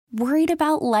Worried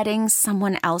about letting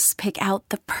someone else pick out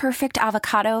the perfect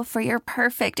avocado for your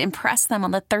perfect impress them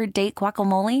on the third date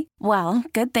guacamole? Well,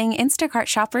 good thing Instacart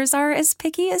shoppers are as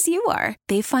picky as you are.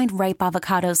 They find ripe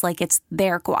avocados like it's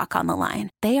their guac on the line.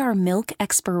 They are milk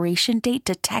expiration date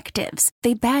detectives.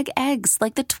 They bag eggs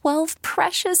like the 12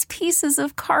 precious pieces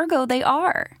of cargo they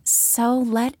are. So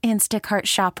let Instacart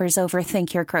shoppers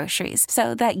overthink your groceries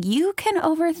so that you can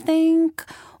overthink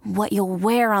what you'll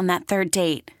wear on that third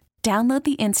date. Download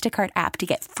the Instacart app to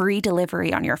get free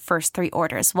delivery on your first 3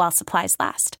 orders while supplies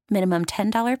last. Minimum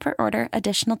 $10 per order.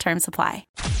 Additional terms apply.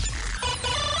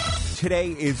 Today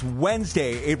is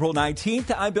Wednesday, April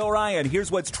 19th. I'm Bill Ryan. Here's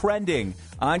what's trending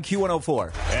on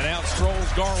Q104. And out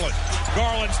strolls Garland.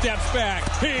 Garland steps back.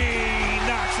 He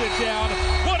knocks it down.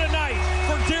 What a night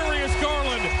for Darius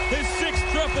Garland. His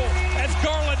 6th triple as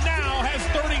Garland now has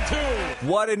 32.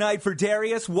 What a night for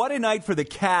Darius. What a night for the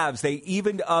Cavs. They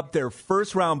evened up their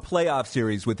first-round playoff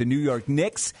series with the New York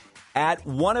Knicks at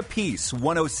 1 apiece.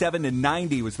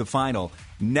 107-90 was the final.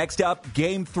 Next up,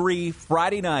 Game 3,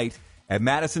 Friday night at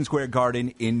Madison Square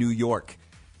Garden in New York.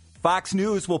 Fox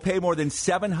News will pay more than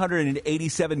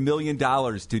 $787 million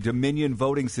to Dominion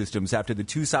Voting Systems after the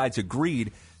two sides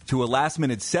agreed to a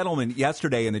last-minute settlement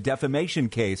yesterday in the defamation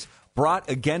case brought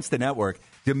against the network.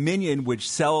 Dominion, which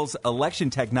sells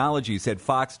election technology, said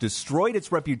Fox destroyed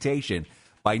its reputation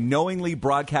by knowingly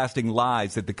broadcasting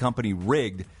lies that the company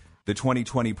rigged the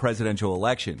 2020 presidential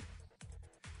election.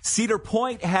 Cedar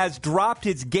Point has dropped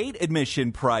its gate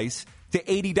admission price to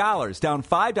 $80, down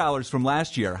 $5 from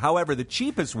last year. However, the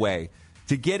cheapest way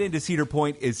to get into Cedar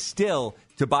Point is still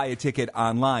to buy a ticket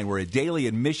online, where a daily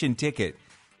admission ticket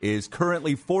is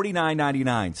currently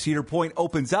 $49.99. Cedar Point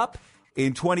opens up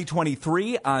in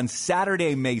 2023 on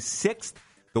Saturday, May 6th.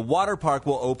 The water park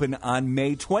will open on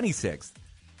May 26th.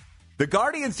 The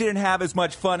Guardians didn't have as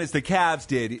much fun as the Cavs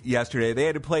did yesterday. They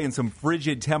had to play in some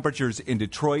frigid temperatures in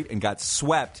Detroit and got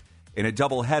swept in a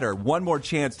doubleheader. One more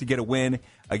chance to get a win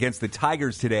against the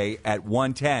Tigers today at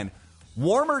 1:10.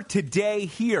 Warmer today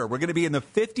here. We're going to be in the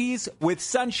 50s with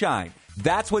sunshine.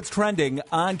 That's what's trending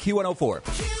on Q104.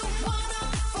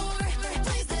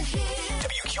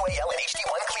 WQAL and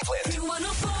HD1 Cleveland.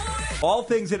 All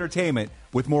things entertainment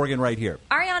with Morgan right here.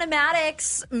 Ariana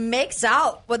Madix makes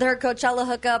out with her Coachella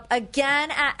hookup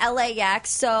again at LAX.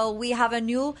 So we have a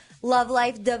new love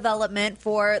life development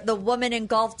for the woman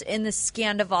engulfed in the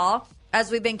scandal. As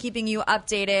we've been keeping you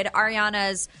updated,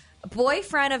 Ariana's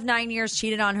boyfriend of 9 years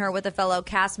cheated on her with a fellow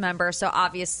cast member. So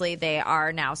obviously they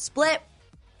are now split.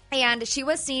 And she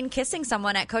was seen kissing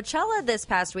someone at Coachella this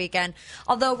past weekend.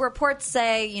 Although reports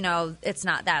say, it's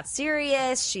not that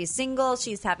serious. She's single.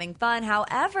 She's having fun.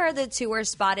 However, the two were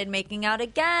spotted making out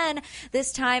again,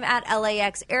 this time at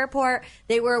LAX airport.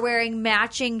 They were wearing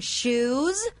matching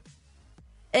shoes.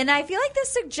 And I feel like this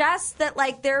suggests that,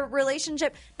 their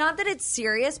relationship, not that it's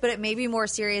serious, but it may be more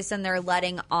serious than they're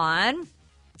letting on.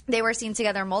 They were seen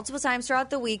together multiple times throughout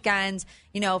the weekend,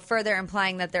 further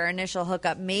implying that their initial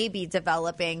hookup may be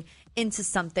developing into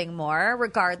something more.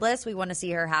 Regardless, we want to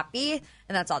see her happy, and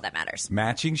that's all that matters.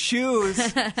 Matching shoes.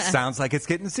 Sounds like it's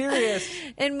getting serious.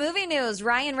 In movie news,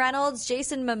 Ryan Reynolds,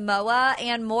 Jason Momoa,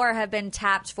 and more have been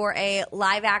tapped for a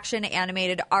live-action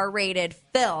animated R-rated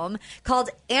film called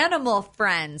Animal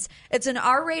Friends. It's an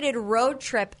R-rated road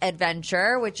trip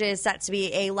adventure, which is set to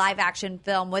be a live-action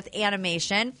film with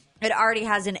animation. It already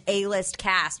has an A-list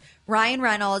cast. Ryan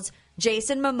Reynolds,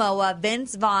 Jason Momoa,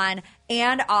 Vince Vaughn,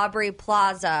 and Aubrey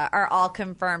Plaza are all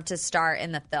confirmed to star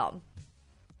in the film.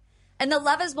 And the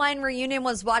Love is Blind reunion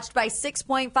was watched by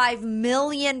 6.5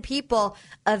 million people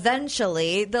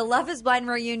eventually. The Love is Blind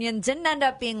reunion didn't end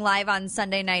up being live on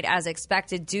Sunday night as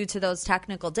expected due to those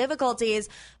technical difficulties,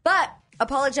 but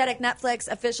apologetic Netflix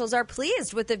officials are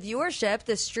pleased with the viewership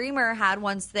the streamer had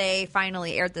once they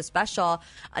finally aired the special.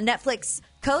 Netflix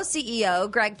co-CEO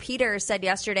Greg Peters said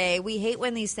yesterday, "We hate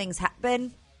when these things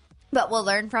happen, but we'll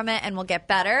learn from it and we'll get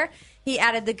better." He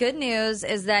added the good news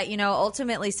is that,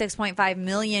 ultimately 6.5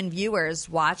 million viewers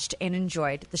watched and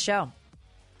enjoyed the show.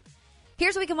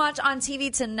 Here's what we can watch on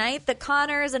TV tonight. The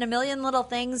Conners and A Million Little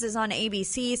Things is on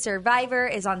ABC. Survivor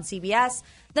is on CBS.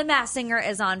 The Masked Singer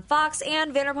is on Fox.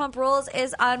 And Vanderpump Rules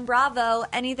is on Bravo.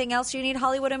 Anything else you need,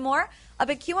 Hollywood and more? Up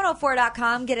at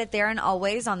Q104.com. Get it there and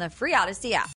always on the free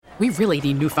Odyssey app. We really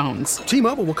need new phones.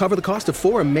 T-Mobile will cover the cost of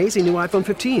 4 amazing new iPhone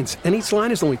 15s, and each line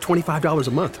is only $25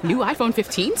 a month. New iPhone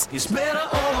 15s? It's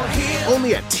better over here.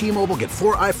 Only at T-Mobile, get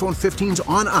 4 iPhone 15s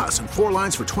on us and 4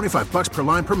 lines for $25 per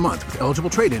line per month with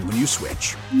eligible trade-in when you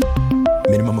switch.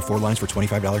 Minimum of 4 lines for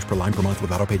 $25 per line per month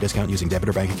with autopay discount using debit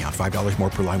or bank account. $5 more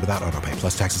per line without autopay,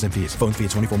 plus taxes and fees. Phone fee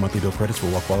at 24 monthly bill credits for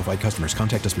well-qualified customers.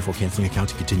 Contact us before canceling account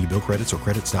to continue bill credits or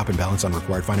credit stop and balance on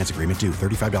required finance agreement due.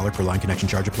 $35 per line connection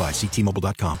charge applies. See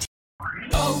T-Mobile.com.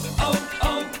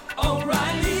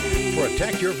 O'Reilly.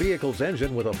 Protect your vehicle's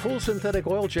engine with a full synthetic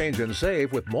oil change and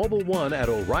save with Mobile One at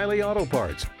O'Reilly Auto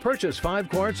Parts. Purchase 5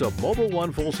 quarts of Mobile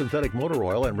One full synthetic motor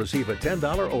oil and receive a $10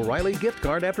 O'Reilly gift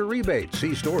card after rebate.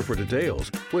 See store for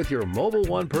details. With your Mobile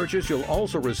One purchase, you'll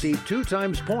also receive 2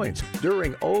 times points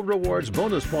during O Rewards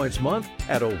Bonus Points Month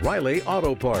at O'Reilly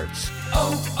Auto Parts.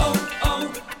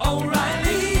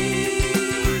 O'Reilly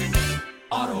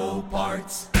Auto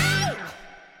Parts.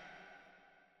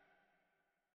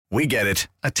 We get it.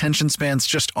 Attention spans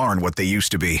just aren't what they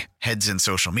used to be. Heads in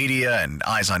social media and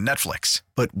eyes on Netflix.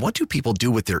 But what do people do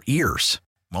with their ears?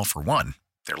 Well, for one,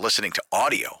 they're listening to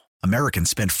audio. Americans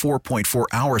spend 4.4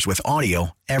 hours with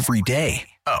audio every day.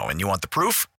 Oh, and you want the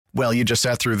proof? Well, you just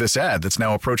sat through this ad that's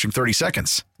now approaching 30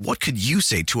 seconds. What could you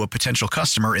say to a potential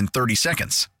customer in 30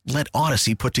 seconds? Let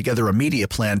Odyssey put together a media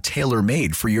plan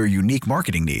tailor-made for your unique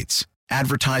marketing needs.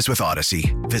 Advertise with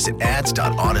Odyssey. Visit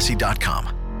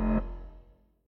ads.odyssey.com.